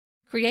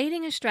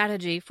Creating a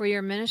strategy for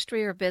your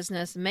ministry or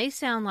business may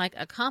sound like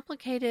a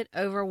complicated,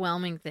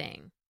 overwhelming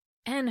thing.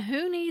 And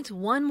who needs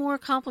one more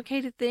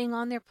complicated thing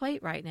on their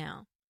plate right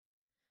now?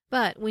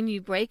 But when you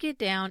break it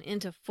down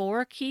into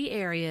 4 key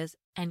areas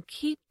and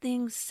keep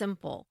things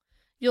simple,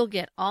 you'll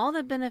get all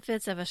the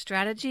benefits of a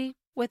strategy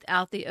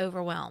without the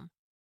overwhelm.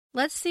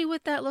 Let's see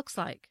what that looks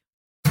like.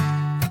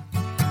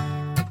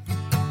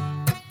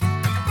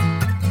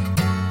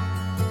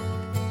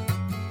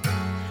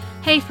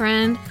 Hey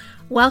friend,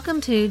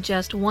 welcome to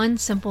Just One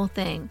Simple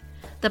Thing,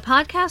 the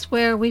podcast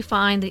where we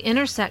find the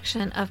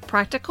intersection of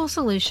practical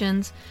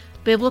solutions,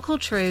 biblical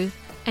truth,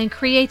 and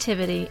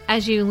creativity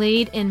as you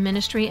lead in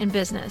ministry and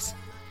business.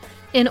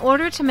 In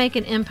order to make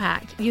an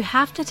impact, you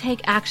have to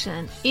take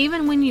action,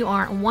 even when you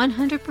aren't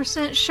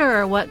 100%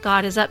 sure what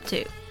God is up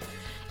to.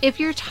 If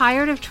you're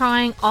tired of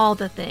trying all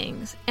the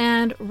things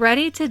and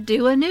ready to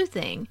do a new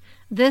thing,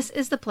 this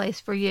is the place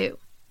for you.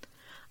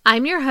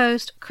 I'm your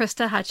host,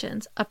 Krista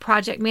Hutchins, a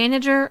project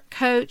manager,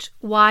 coach,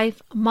 wife,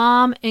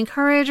 mom,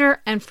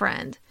 encourager, and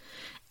friend.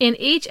 In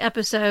each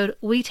episode,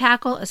 we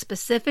tackle a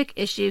specific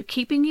issue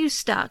keeping you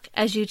stuck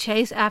as you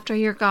chase after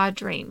your God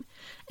dream,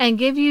 and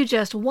give you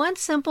just one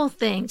simple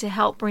thing to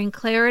help bring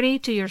clarity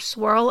to your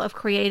swirl of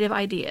creative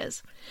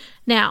ideas.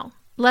 Now,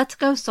 let's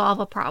go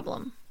solve a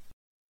problem.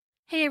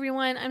 Hey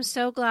everyone, I'm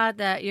so glad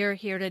that you're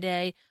here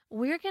today.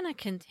 We're going to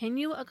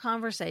continue a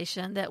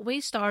conversation that we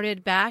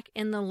started back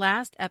in the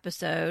last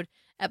episode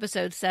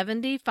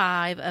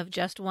 75 of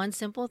Just One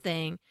Simple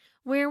Thing,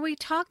 where we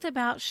talked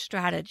about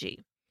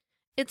strategy.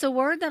 It's a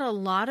word that a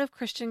lot of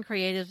Christian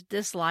creatives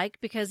dislike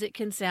because it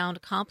can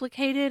sound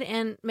complicated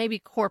and maybe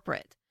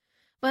corporate.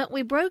 But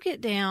we broke it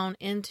down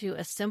into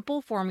a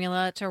simple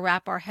formula to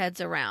wrap our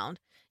heads around.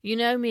 You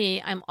know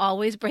me, I'm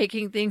always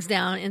breaking things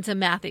down into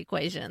math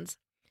equations.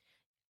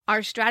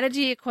 Our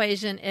strategy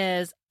equation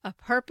is a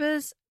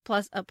purpose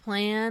plus a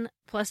plan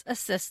plus a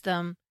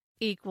system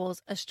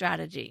equals a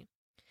strategy.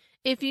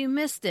 If you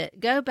missed it,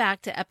 go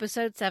back to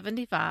episode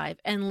 75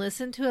 and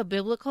listen to a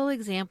biblical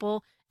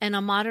example and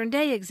a modern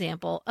day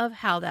example of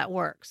how that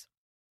works.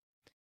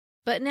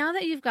 But now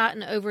that you've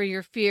gotten over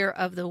your fear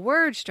of the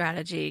word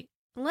strategy,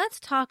 let's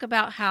talk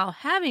about how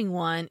having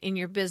one in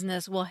your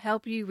business will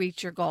help you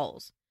reach your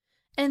goals.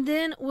 And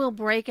then we'll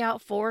break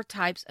out 4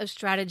 types of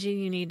strategy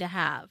you need to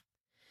have.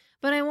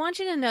 But I want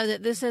you to know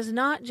that this is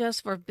not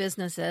just for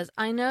businesses.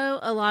 I know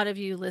a lot of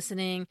you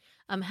listening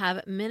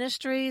have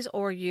ministries,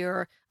 or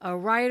you're a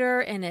writer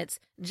and it's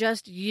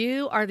just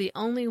you are the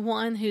only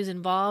one who's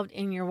involved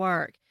in your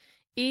work.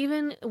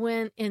 Even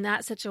when in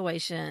that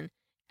situation,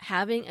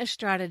 having a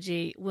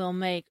strategy will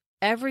make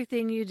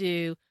everything you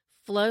do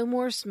flow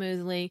more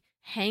smoothly,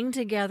 hang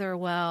together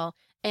well,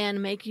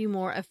 and make you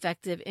more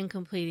effective in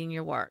completing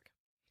your work.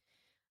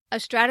 A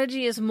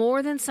strategy is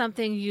more than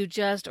something you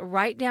just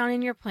write down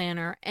in your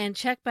planner and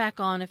check back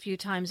on a few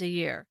times a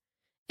year.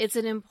 It's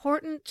an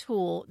important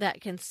tool that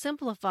can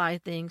simplify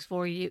things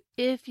for you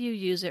if you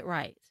use it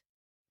right.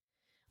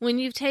 When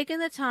you've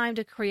taken the time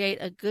to create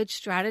a good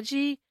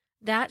strategy,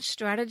 that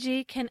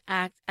strategy can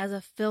act as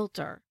a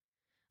filter.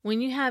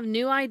 When you have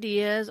new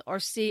ideas or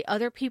see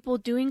other people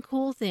doing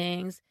cool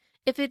things,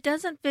 if it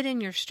doesn't fit in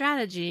your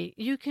strategy,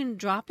 you can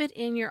drop it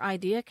in your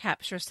idea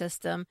capture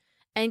system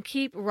and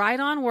keep right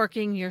on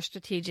working your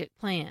strategic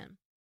plan.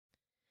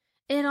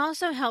 It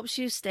also helps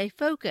you stay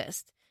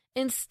focused.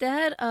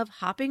 Instead of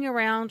hopping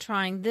around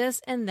trying this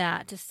and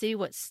that to see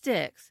what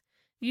sticks,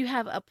 you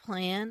have a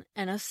plan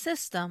and a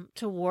system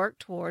to work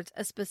towards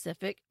a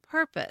specific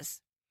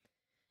purpose.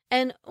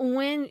 And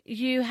when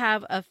you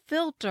have a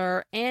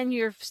filter and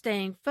you're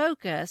staying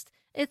focused,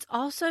 it's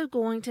also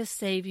going to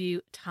save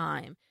you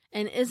time.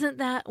 And isn't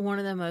that one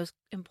of the most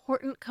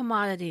important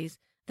commodities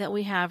that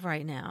we have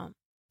right now?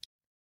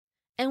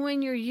 And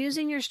when you're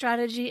using your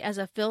strategy as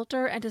a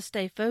filter and to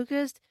stay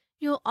focused,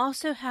 you'll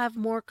also have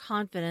more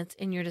confidence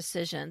in your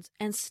decisions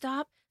and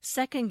stop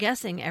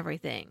second-guessing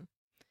everything.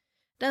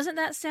 Doesn't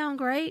that sound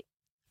great?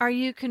 Are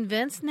you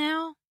convinced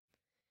now?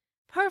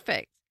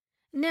 Perfect.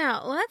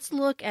 Now, let's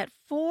look at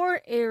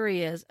 4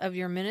 areas of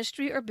your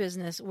ministry or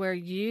business where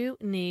you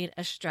need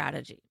a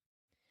strategy.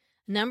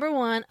 Number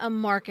 1, a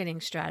marketing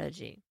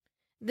strategy.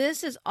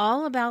 This is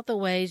all about the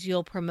ways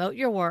you'll promote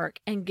your work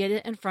and get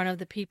it in front of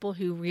the people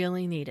who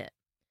really need it.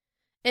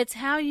 It's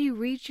how you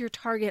reach your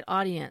target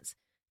audience,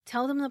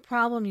 tell them the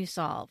problem you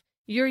solve,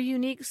 your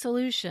unique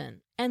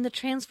solution, and the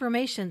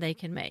transformation they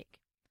can make.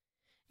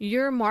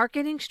 Your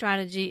marketing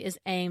strategy is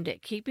aimed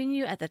at keeping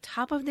you at the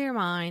top of their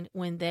mind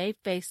when they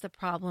face the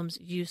problems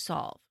you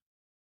solve.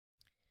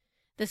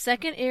 The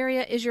second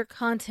area is your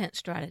content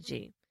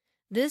strategy.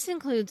 This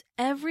includes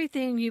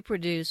everything you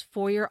produce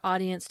for your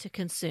audience to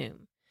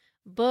consume.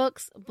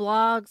 Books,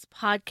 blogs,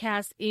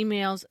 podcasts,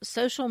 emails,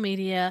 social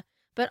media,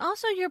 but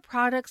also your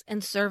products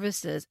and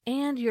services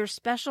and your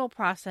special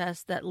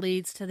process that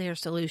leads to their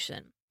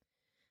solution.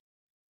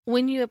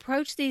 When you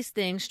approach these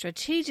things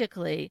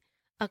strategically,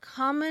 a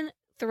common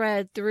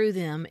thread through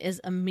them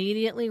is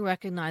immediately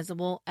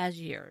recognizable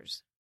as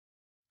yours.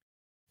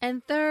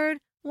 And third,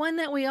 one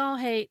that we all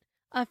hate,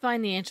 a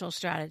financial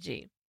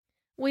strategy.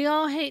 We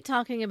all hate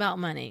talking about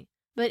money,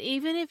 but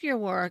even if your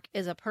work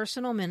is a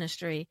personal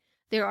ministry,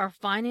 there are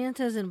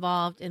finances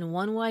involved in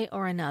one way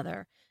or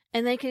another,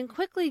 and they can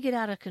quickly get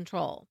out of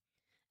control.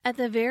 At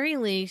the very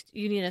least,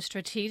 you need a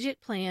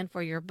strategic plan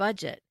for your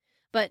budget,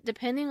 but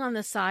depending on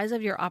the size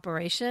of your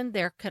operation,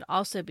 there could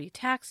also be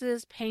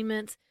taxes,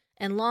 payments,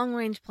 and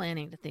long-range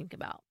planning to think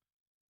about.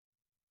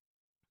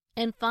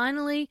 And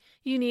finally,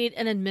 you need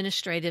an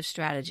administrative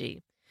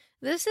strategy.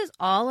 This is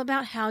all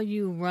about how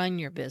you run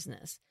your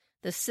business,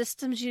 the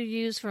systems you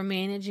use for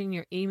managing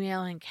your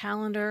email and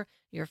calendar,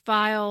 your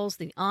files,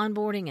 the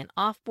onboarding and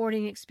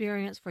offboarding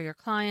experience for your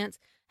clients,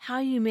 how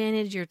you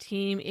manage your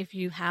team if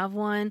you have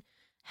one,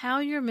 how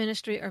your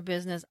ministry or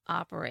business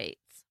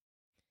operates.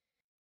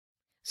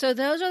 So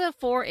those are the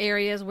 4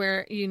 areas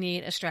where you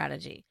need a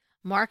strategy: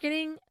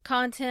 marketing,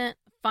 content,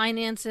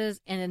 finances,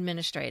 and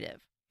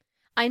administrative.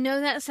 I know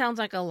that sounds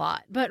like a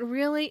lot, but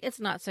really it's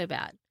not so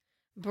bad.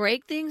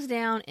 Break things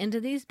down into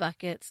these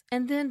buckets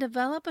and then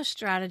develop a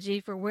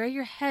strategy for where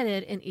you're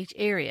headed in each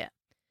area.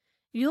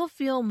 You'll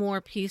feel more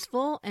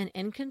peaceful and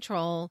in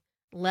control,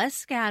 less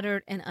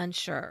scattered and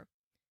unsure.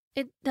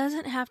 It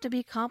doesn't have to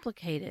be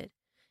complicated.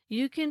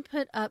 You can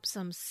put up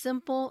some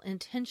simple,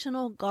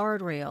 intentional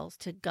guardrails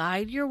to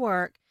guide your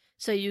work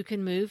so you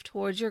can move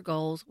towards your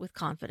goals with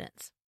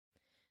confidence.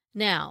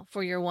 Now,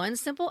 for your one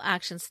simple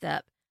action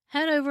step,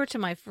 head over to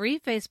my free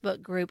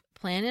Facebook group,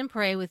 Plan and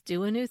Pray with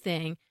Do a New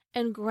Thing,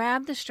 and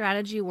grab the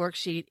strategy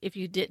worksheet if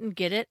you didn't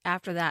get it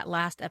after that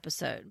last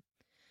episode.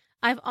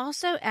 I've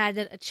also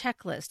added a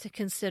checklist to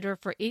consider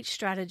for each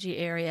strategy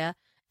area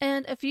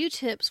and a few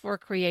tips for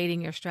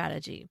creating your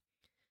strategy.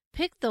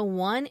 Pick the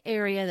one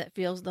area that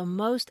feels the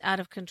most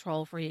out of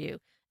control for you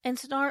and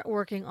start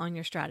working on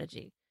your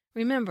strategy.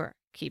 Remember,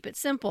 keep it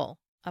simple: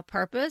 a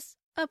purpose,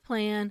 a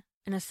plan,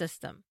 and a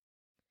system.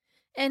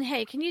 And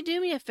hey, can you do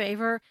me a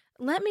favor?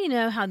 Let me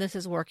know how this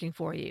is working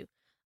for you.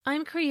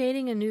 I'm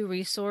creating a new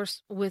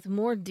resource with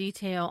more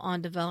detail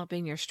on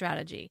developing your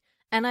strategy,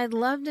 and I'd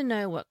love to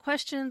know what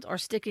questions or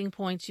sticking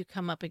points you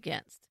come up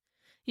against.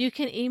 You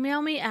can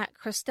email me at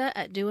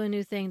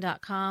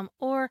Krista@doanewthing.com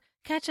or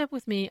catch up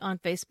with me on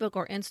Facebook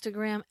or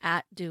Instagram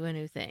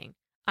 @doanewthing.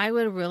 I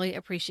would really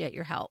appreciate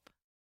your help.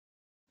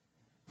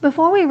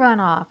 Before we run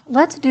off,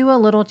 let's do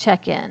a little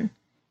check-in.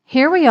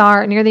 Here we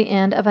are near the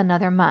end of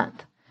another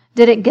month.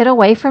 Did it get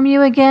away from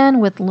you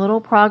again with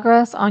little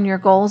progress on your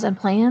goals and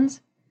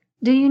plans?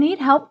 Do you need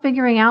help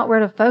figuring out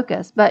where to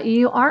focus, but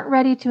you aren't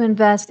ready to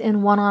invest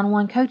in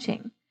one-on-one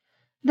coaching?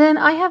 Then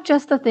I have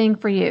just the thing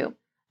for you,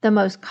 the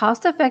most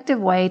cost-effective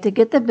way to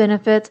get the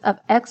benefits of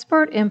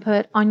expert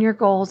input on your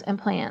goals and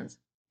plans.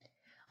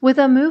 With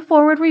a Move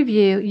Forward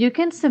review, you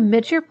can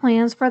submit your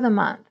plans for the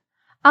month.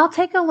 I'll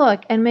take a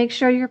look and make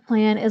sure your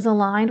plan is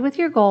aligned with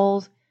your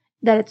goals,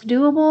 that it's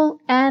doable,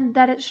 and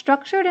that it's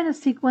structured in a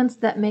sequence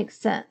that makes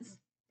sense.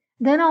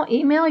 Then I'll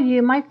email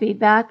you my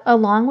feedback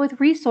along with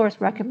resource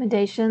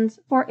recommendations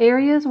for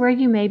areas where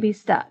you may be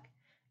stuck,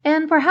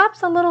 and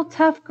perhaps a little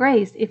tough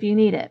grace if you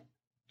need it,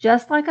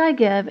 just like I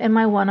give in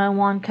my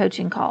one-on-one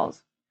coaching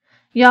calls.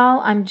 Y'all,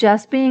 I'm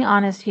just being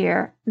honest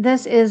here.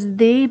 This is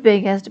the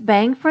biggest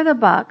bang for the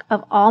buck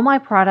of all my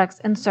products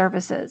and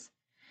services.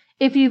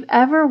 If you've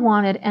ever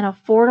wanted an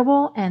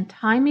affordable and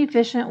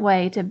time-efficient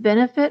way to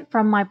benefit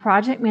from my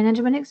project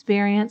management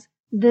experience,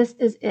 this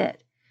is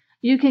it.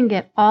 You can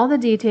get all the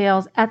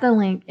details at the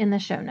link in the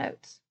show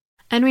notes.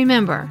 And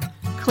remember,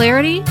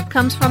 clarity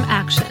comes from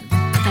action,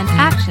 and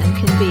action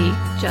can be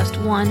just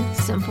one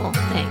simple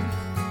thing.